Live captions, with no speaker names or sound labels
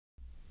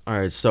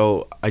Alright,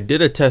 so I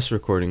did a test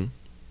recording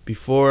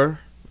before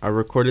I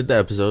recorded the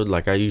episode,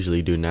 like I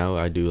usually do now.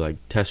 I do like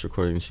test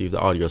recording to see if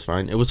the audio's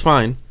fine. It was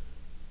fine,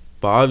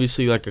 but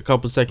obviously like a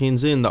couple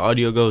seconds in, the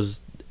audio goes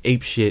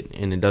ape shit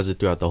and it does it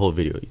throughout the whole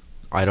video.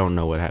 I don't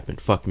know what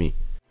happened. Fuck me.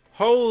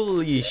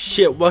 Holy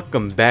shit,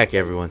 welcome back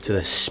everyone to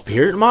the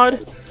Spirit Mod?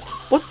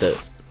 What the?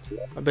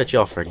 I bet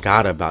y'all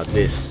forgot about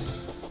this.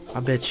 I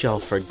bet y'all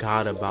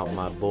forgot about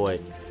my boy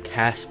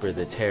Casper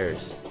the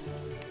Terrorist.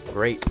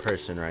 Great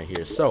person right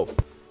here. So,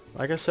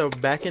 like I said,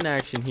 back in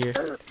action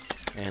here,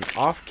 and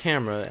off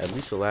camera, at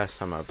least the last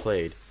time I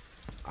played,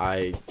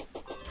 I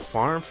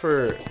farmed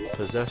for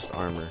possessed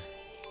armor.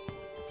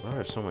 Why do I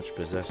have so much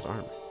possessed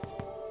armor?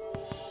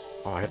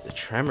 Oh, I have the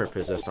Tremor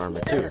possessed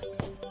armor too.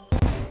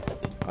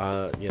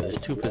 Yeah, there's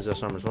two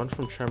possessed armors, one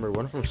from Tremor,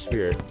 one from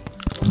Spirit.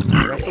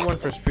 I got the one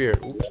from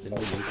Spirit. Oops, didn't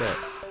do that.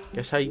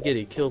 Guess how you get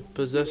it? Kill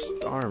possessed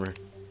armor.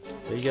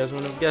 So you guys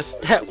want to guess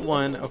that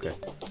one? Okay.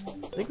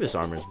 I think this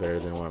armor is better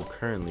than what I'm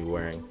currently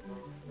wearing.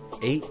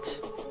 8.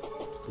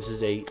 This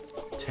is 8.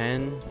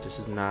 10. This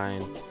is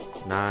 9.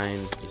 9.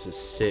 This is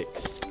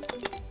 6.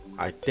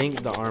 I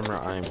think the armor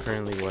I am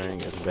currently wearing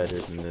is better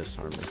than this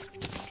armor.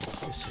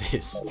 Yes, it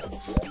is.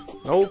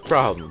 No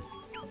problem.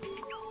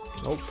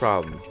 No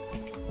problem.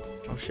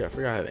 Oh shit, I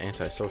forgot I have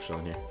antisocial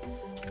in here.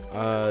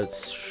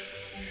 It's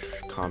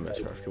combat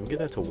scarf. Can we get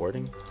that to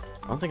warding?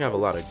 I don't think I have a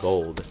lot of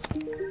gold.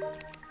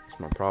 That's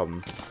my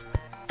problem.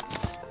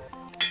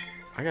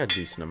 I got a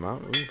decent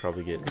amount. We can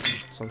probably get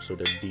some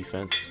sort of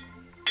defense.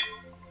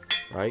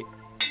 Right?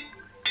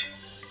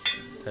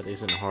 That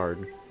isn't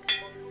hard.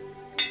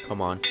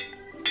 Come on.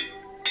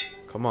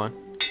 Come on.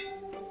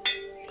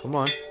 Come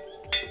on.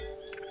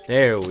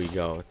 There we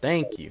go.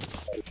 Thank you.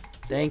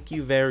 Thank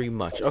you very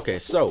much. Okay,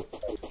 so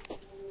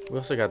we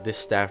also got this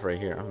staff right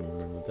here. I don't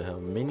remember what the hell.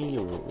 Mini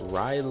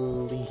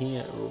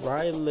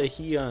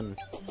Rylehian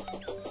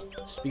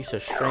speaks a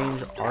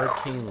strange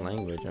arcane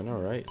language. I know,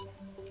 right?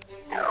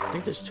 I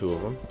think there's 2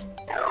 of them.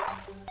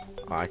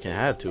 Oh, I can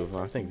have 2 of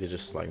them. I think they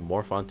just like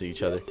morph onto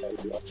each other.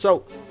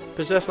 So,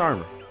 possessed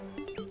armor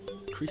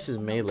increases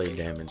melee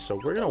damage. So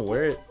we're gonna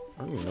wear it.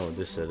 I don't even know what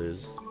this set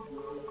is.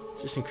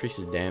 It just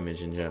increases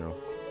damage in general.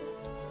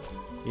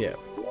 Yeah,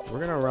 we're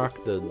gonna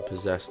rock the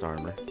possessed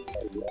armor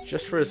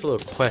just for this little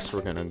quest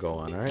we're gonna go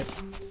on. All right.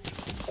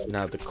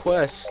 Now the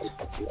quest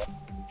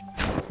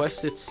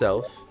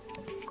itself.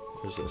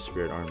 There's a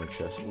spirit armor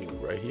chest. Ooh,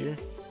 right here.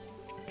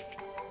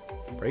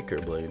 Breaker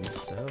blade.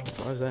 What the hell?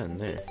 Why is that in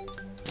there?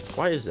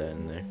 Why is that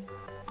in there?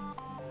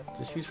 Is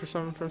this used for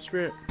something from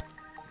Spirit?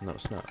 No,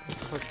 it's not.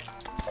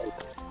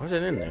 Why is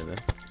that in there then?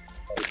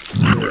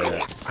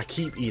 Yeah, I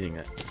keep eating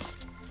it.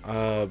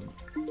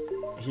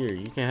 Here,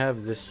 you can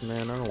have this,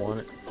 man. I don't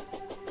want it.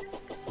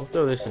 We'll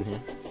throw this in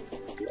here.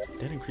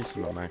 That increases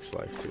my max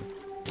life too.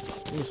 I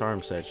think this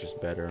arm set's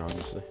just better,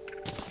 honestly.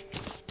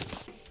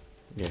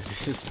 Yeah,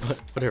 this is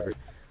whatever. There's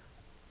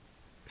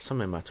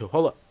something in my tooth.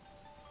 Hold up.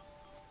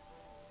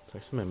 It's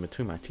like something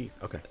between my teeth.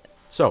 Okay,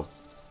 so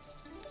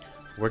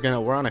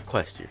we're on a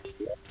quest here.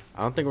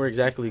 I don't think we're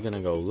exactly gonna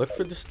go look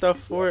for the stuff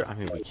for it. I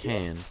mean, we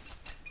can.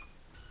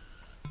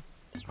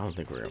 I don't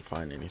think we're gonna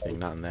find anything.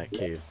 Not in that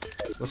cave.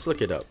 Let's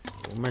look it up.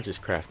 We might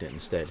just craft it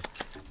instead.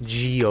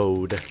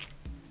 Geode,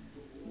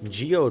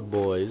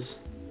 boys.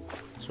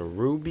 So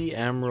ruby,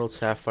 emerald,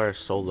 sapphire,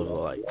 soul of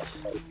light.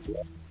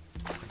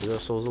 These are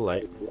souls of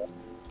light.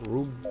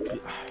 Ruby.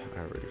 I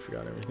already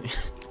forgot everything.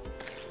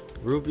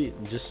 Ruby,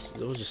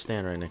 it'll just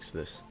stand right next to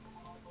this.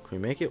 Can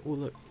we make it? Oh,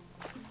 look.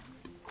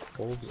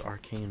 Wolves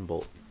arcane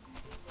bolt.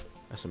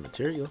 That's a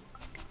material.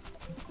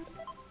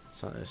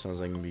 It sounds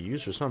like it can be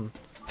used for something.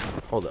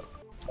 Hold up.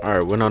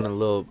 Alright, went on a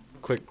little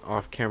quick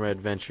off-camera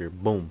adventure.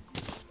 Boom.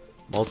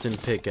 Molten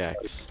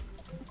pickaxe.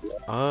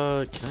 Can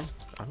I?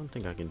 I don't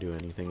think I can do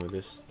anything with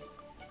this.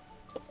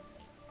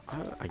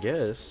 I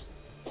guess.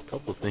 A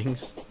couple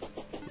things.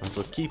 Might as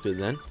well keep it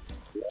then.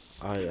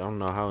 I don't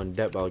know how in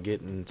depth I'll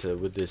get into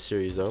with this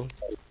series though.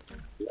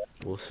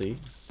 We'll see.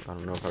 I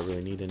don't know if I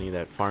really need any of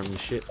that farming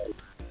shit.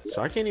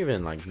 So I can't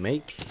even like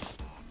make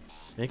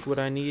what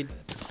I need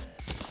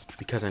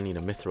because I need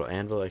a mithril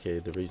anvil. Okay,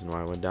 the reason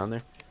why I went down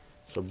there.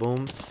 So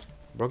boom,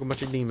 broke a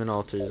bunch of demon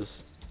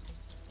altars.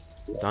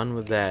 Done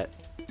with that.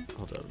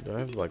 Hold up, do I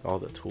have like all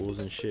the tools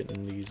and shit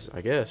in these?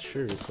 I guess,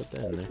 sure, put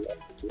that in there.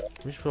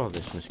 Let me just put all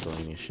this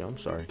miscellaneous shit. I'm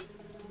sorry.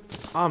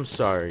 I'm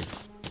sorry.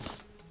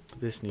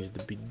 This needs to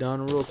be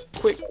done real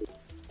quick,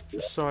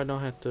 just so I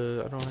don't have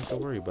to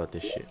worry about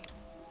this shit.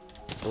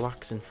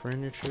 Blocks and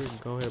furniture.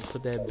 Go ahead,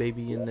 put that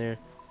baby in there.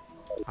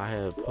 I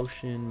have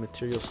potion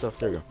material stuff.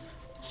 There we go.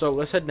 So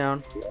let's head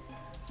down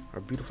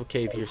our beautiful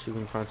cave here, see if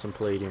we can find some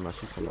palladium. I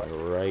see somebody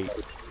right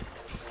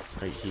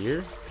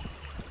here.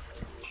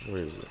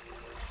 Where is it?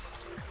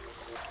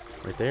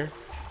 Right there.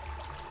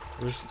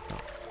 Where's? Oh.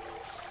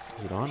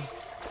 Is it on?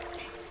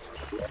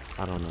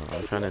 I don't know.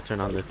 I'm trying to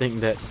turn on the thing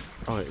that.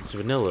 Oh, it's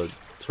vanilla.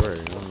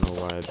 Terraria. I don't know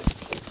why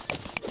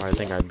I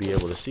think I'd be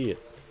able to see it.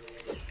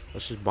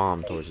 Let's just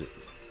bomb towards it.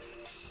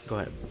 Go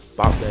ahead.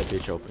 Bop that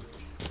bitch open.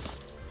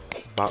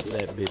 Bop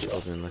that bitch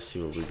open. Let's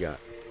see what we got.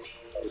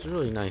 It's a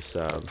really nice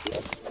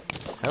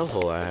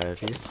hellhole I have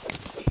here.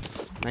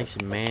 Nice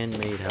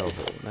man-made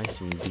hellhole. Nice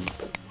and deep.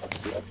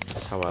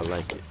 That's how I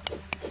like it.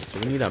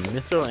 So we need a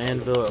mithril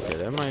anvil. Okay,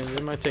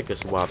 that might take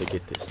us a while to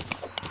get this.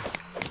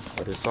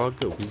 But it's all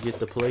good. We get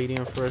the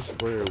palladium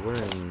first. We're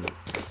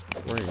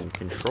in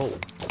control.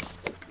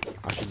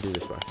 I should do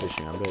this by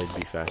fishing. I bet it'd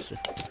be faster.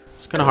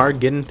 It's kind of hard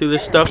getting through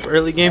this stuff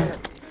early game.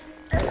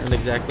 Not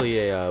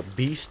exactly a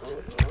beast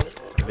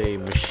of a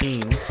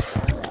machine.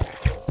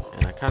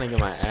 And I kind of get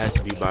my ass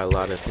beat by a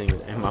lot of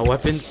things. And my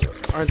weapons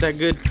aren't that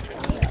good.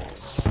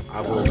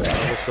 I will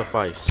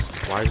suffice.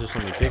 Why is there so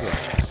many big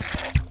ones?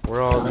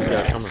 Where are all these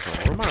guys coming from?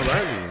 Where are my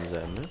Rileyans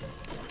at, man?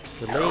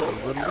 The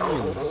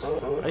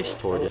Lions. Ice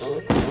tortoise.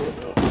 Get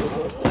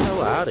the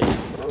hell out of here.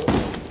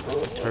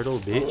 Turtle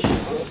bitch.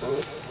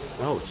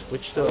 No,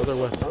 switch to other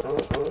weapon.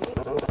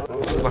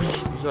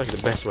 These are like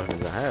the best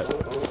weapons I have.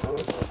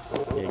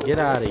 Yeah, get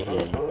out of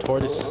here, you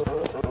tortoise.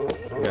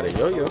 We got a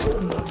yo-yo. I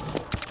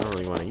don't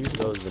really want to use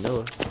those,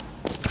 vanilla.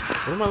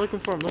 What am I looking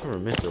for? I'm looking for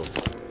mithril.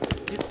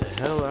 Get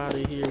the hell out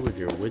of here with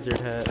your wizard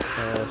hat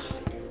ass.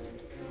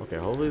 Okay,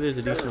 hopefully there's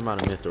a decent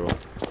amount of mithril.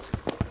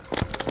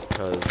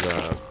 Because,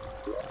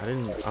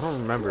 I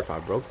don't remember if I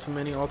broke too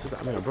many altars.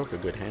 I mean, I broke a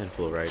good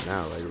handful right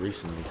now, like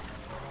recently.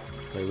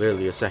 Like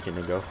literally a second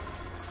ago.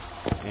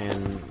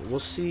 And we'll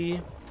see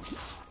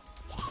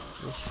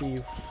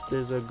if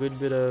there's a good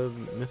bit of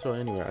mithril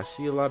anywhere. I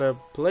see a lot of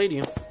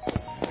palladium.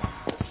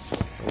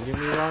 Don't get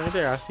me wrong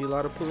there. I see a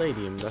lot of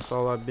palladium. That's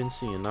all I've been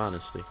seeing,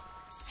 honestly.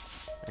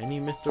 Any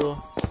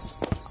mithril?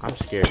 I'm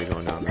scared of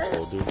going down this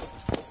hole, dude.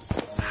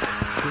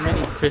 Too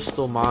many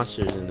crystal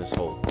monsters in this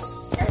hole.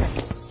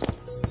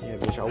 Yeah,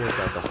 bitch, I whipped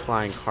out the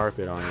flying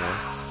carpet on y'all.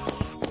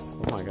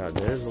 Oh my god,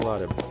 there's a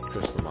lot of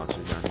crystal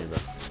monsters down here,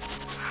 though.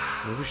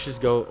 Maybe we should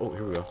just go. Oh,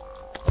 here we go.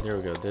 There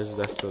we go. That's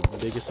the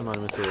biggest amount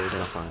of material we're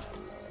gonna find.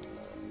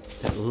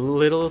 That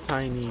little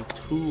tiny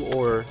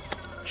 2-ore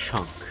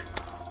chunk.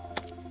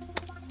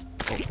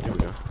 Oh, there we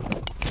go.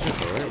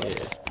 Alright,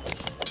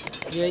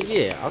 yeah.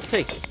 Yeah, I'll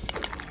take it.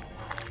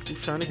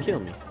 Who's trying to kill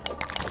me?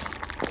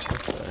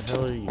 What the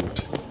hell are you?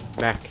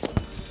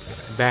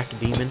 Back,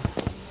 demon.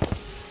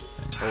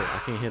 Oh,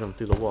 I can't hit him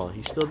through the wall.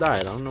 He still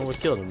died. I don't know what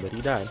killed him, but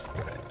he died.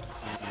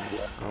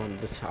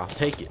 I'll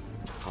take it.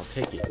 I'll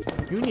take it.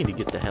 You need to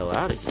get the hell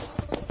out of here.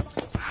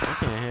 Why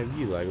can't I have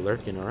you like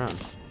lurking around?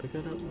 Pick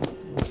that up.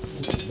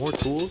 More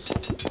tools?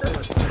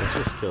 Let's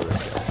just kill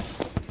this guy.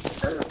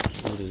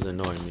 Dude is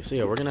annoying me. So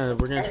yeah, we're gonna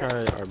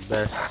try our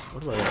best.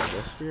 What about that?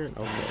 Death spirit?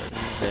 Okay,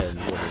 it's dead.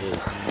 Is what it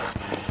is.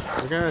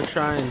 We're gonna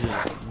try and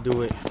just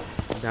do it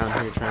down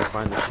here, trying to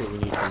find the shit we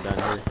need from down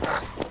here.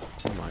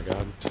 Oh my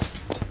god,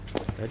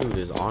 that dude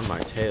is on my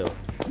tail.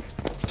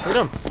 Hit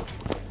him!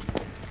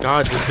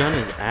 God, this gun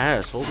is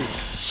ass. Holy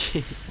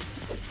shit.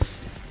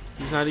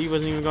 He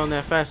wasn't even going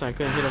that fast, and I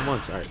couldn't hit him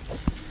once. Alright,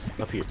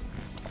 up here.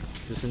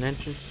 Is this an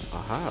entrance?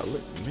 Aha,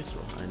 look,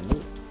 mithril. I knew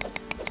it.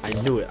 I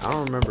knew it. I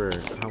don't remember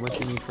how much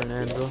you need for an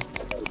anvil.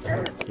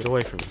 Get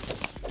away from me.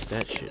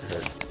 That shit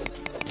hurt.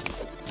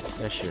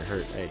 That shit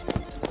hurt. Hey,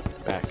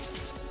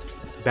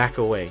 back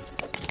away.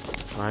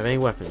 I don't have any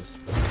weapons.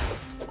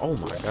 Oh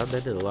my god,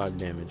 that did a lot of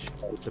damage.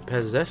 The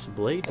possessed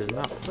blade does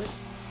not play.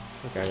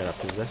 Look, I got a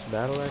possessed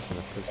battle axe and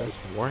a possessed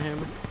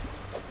warhammer.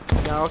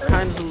 Got all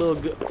kinds of little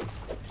good.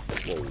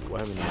 Whoa, I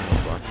haven't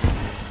done.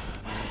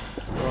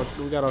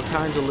 We got all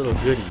kinds of little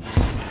goodies.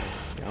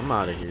 Yeah, I'm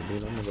out of here,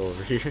 dude. I'm gonna go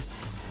over here.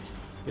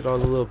 Get all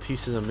the little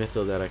pieces of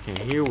mithril that I can.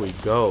 Here we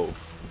go.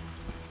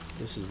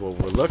 This is what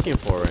we're looking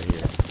for right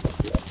here.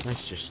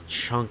 Nice, just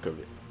chunk of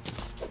it.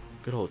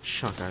 Good old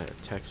chunk. I had a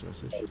text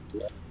message.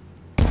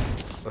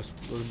 Let's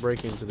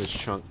break into this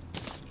chunk.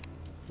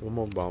 One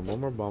more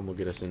bomb will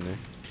get us in there.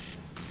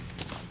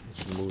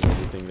 Let's remove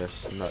everything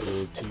that's not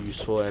really too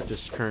useful at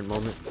this current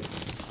moment.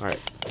 Alright.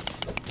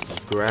 Let's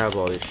grab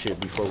all this shit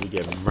before we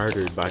get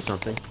murdered by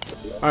something.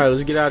 Alright,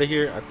 let's get out of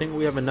here. I think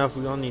we have enough.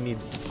 We only need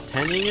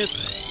 10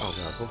 ingots. Oh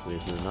god, hopefully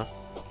this is enough.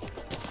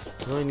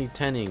 We only need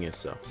 10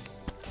 ingots though.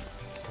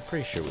 I'm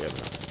pretty sure we have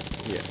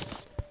enough. Yeah.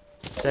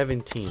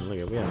 17. Look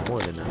at, we have more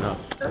than enough.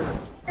 So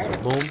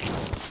boom.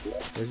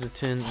 There's the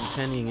 10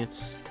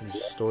 ingots.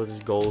 Just store this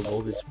gold.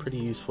 Gold is pretty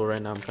useful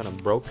right now. I'm kind of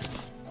broke.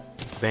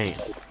 Bam.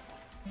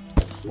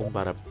 Boom,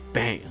 bada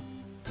bam.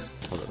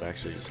 Hold up,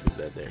 actually just leave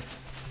that there.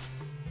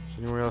 Is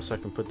anywhere else I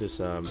can put this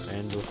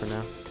anvil for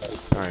now?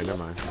 Alright, never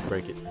mind.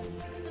 Break it.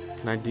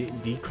 Can I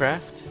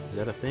decraft? Is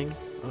that a thing?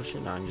 Oh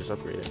shit, no, I can just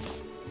upgrade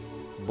it.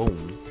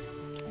 Boom.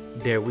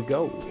 There we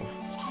go.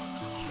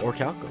 Or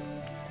calco.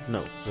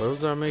 No. What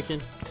was I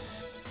making?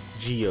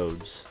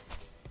 Geodes.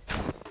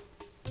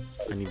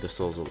 I need the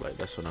souls of light.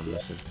 That's what I'm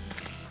missing.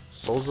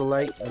 Souls of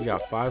light. We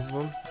got 5 of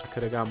them. I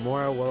could have got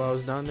more while I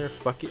was down there.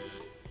 Fuck it.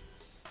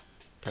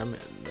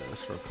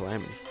 That's for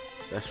calamity.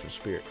 That's for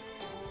spirit.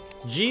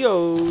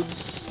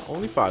 Geodes.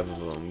 Only 5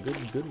 of them.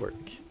 Good work.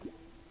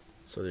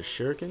 So there's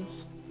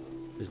shurikens.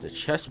 There's the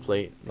chest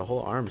plate. The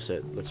whole arm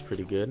set looks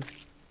pretty good.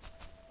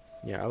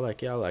 Yeah, I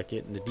like it. I like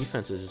it. And the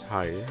defenses is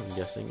higher. I'm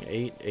guessing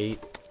 8, 8,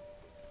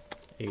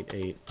 8,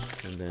 8,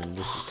 and then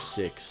this is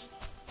 6.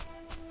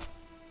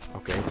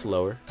 Okay, it's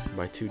lower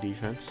by 2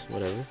 defense.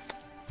 Whatever.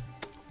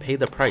 Pay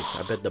the price.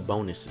 I bet the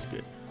bonus is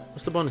good.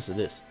 What's the bonus of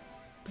this?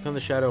 Become the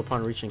shadow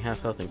upon reaching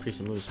half health,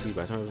 increasing movement speed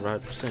by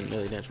 25%,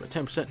 melee damage by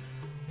 10%.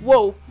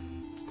 Whoa!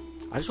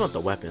 I just want the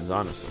weapons,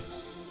 honestly.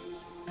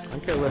 I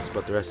don't care less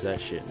about the rest of that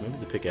shit. Maybe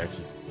the pickaxe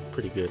is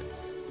pretty good.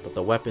 But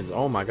the weapons,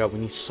 oh my god, we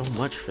need so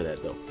much for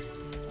that though.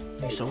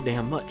 We need so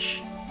damn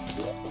much.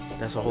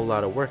 That's a whole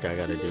lot of work I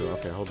gotta do.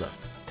 Okay, hold up.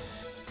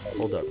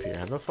 Hold up here.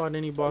 Have I fought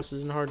any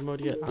bosses in hard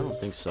mode yet? I don't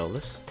think so.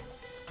 Let's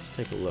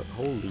take a look.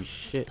 Holy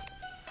shit.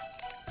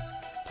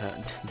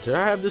 Did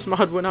I have this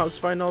mod when I was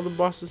fighting all the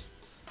bosses?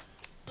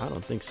 I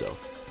don't think so.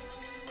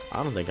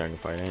 I don't think I can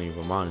fight any of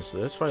them,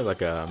 honestly. Let's fight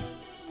like a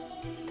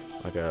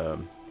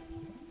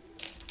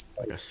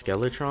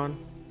Skeletron.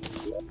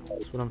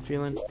 That's what I'm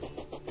feeling.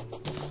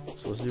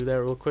 So let's do that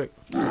real quick.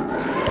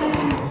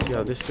 Let's see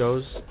how this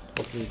goes.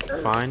 Hopefully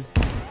fine.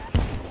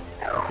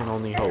 I can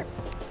only hope.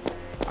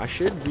 I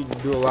should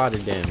do a lot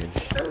of damage.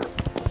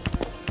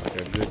 Like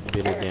a good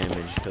bit of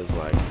damage, because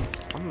like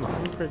I'm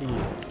pretty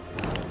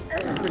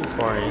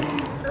far in.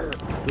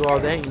 Do all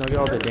that, you know, get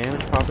all the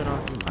damage popping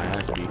off. My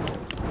ass beat.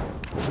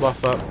 We'll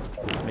buff up.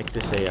 Make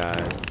this a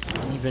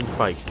even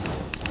fight.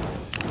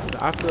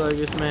 I feel like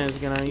this man is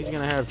he's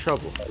gonna have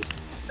trouble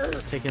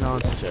taking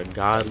on such a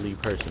godly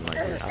person like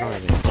me. I don't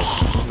even.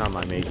 It's not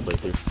my mage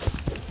playthrough.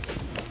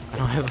 I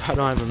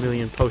don't have a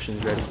million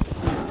potions ready.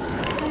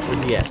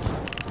 Where's he at?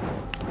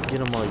 Get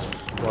him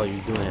while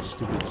he's doing that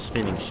stupid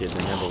spinning shit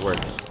that never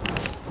works.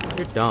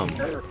 You're dumb.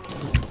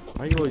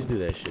 Why you always do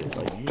that shit?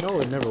 Like, you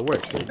know it never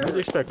works. Like, you'd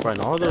expect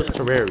fighting all those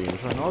Terrarians,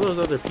 fighting all those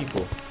other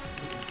people.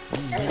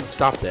 You'd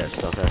stop that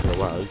stuff after a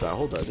while. He's like,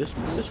 hold up, this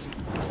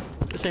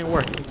ain't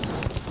working.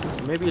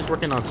 Maybe it's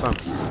working on some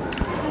people.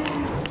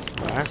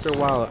 But after a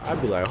while, I'd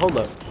be like, hold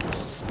up.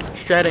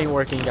 Strat ain't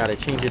working, gotta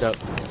change it up.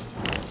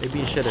 Maybe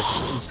instead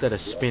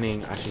of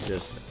spinning, I should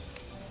just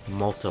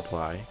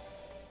multiply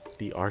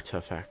the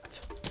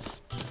artifact.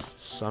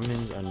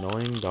 Summons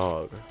annoying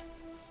dog.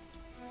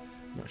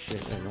 Oh shit,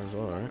 that might as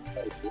well, alright.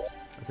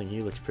 I think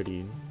he looks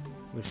pretty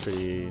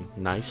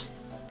nice.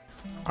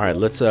 Alright,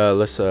 let's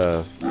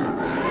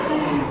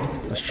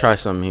try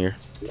something here.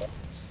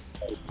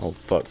 Oh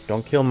fuck,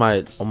 don't kill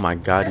my, oh my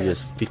god, he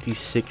has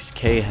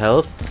 56k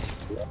health.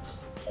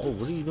 Oh,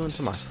 what are you doing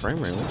to my frame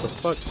rate? What the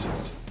fuck?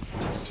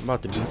 I'm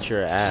about to beat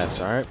your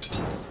ass, alright?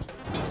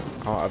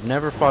 Oh, I've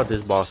never fought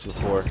this boss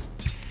before.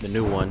 The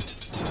new one.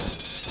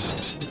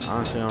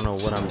 Honestly, I don't know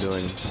what I'm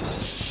doing.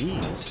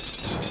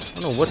 Jeez. I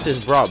don't know what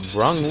this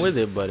brung with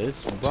it, but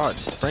it's brought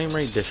frame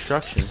rate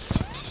destruction.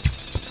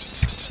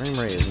 Frame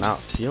rate is not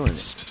feeling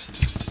it.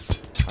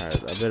 Alright,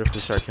 I bet if we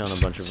start killing a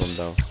bunch of them,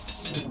 though,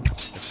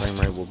 the frame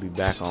rate will be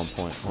back on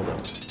point. Hold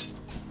up.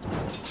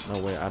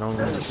 No, wait, I don't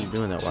want to keep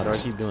doing that. Why do I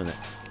keep doing that?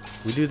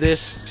 We do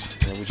this,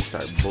 and then we just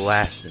start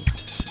blasting.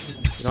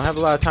 We don't have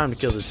a lot of time to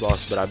kill this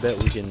boss, but I bet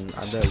we can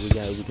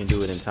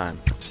do it in time.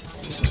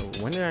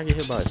 When did I get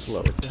hit by a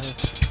slow? What the hell?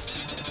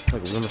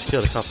 Look, we almost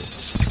killed a couple.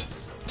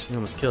 We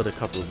almost killed a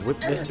couple.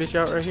 Whip this bitch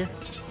out right here.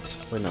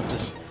 Wait, no.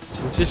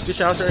 Whip this bitch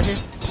out right here.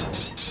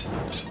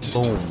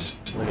 Boom.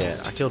 Look at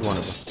it. I killed one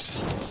of them.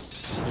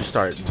 Just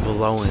start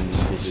blowing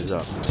these bitches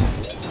up.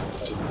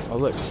 Oh,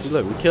 look. See,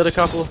 look. We killed a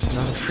couple.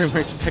 Now the frame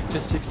rate's back to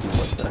 60.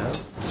 What the hell?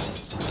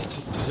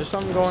 Is there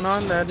something going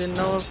on that I didn't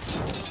know of?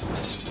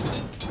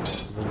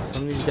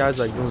 Some of these guys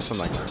like doing some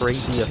like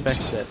crazy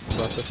effects that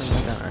bust or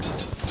something like that. Right.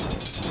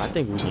 I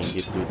think we can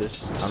get through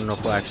this. I don't know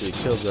if we'll actually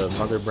kill the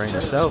mother brain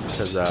herself,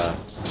 because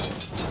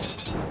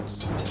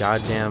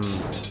goddamn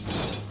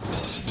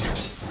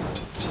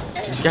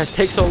these guys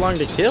take so long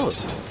to kill.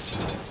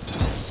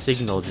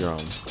 Signal drone.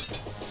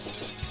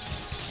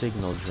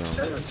 Signal drone.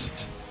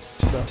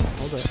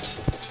 Hold up.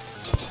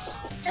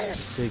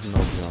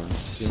 Signal drone.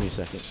 Give me a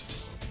second.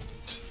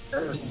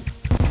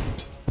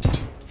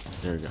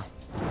 There we go.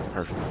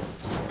 Perfect.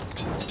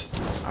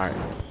 Alright.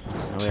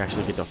 Now we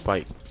actually get to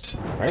fight.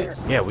 Right?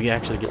 Yeah, we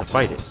actually get to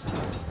fight it.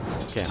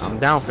 Okay, I'm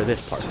down for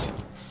this part.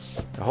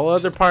 The whole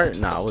other part?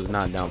 Nah, I was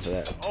not down for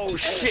that. Oh,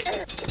 shit!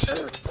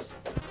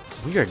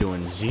 We are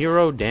doing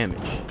 0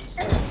 damage.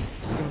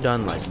 We've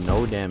done, like,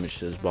 no damage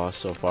to this boss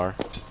so far.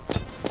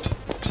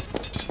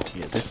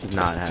 Yeah, this is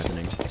not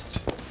happening.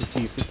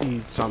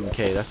 50-something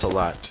K, that's a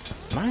lot.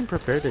 Am I in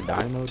prepare to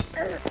die mode?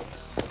 I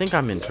think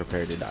I'm in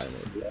prepare to die mode.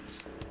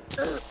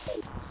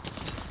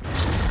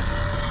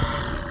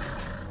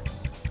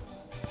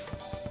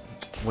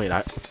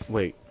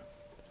 Wait,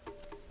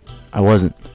 I wasn't.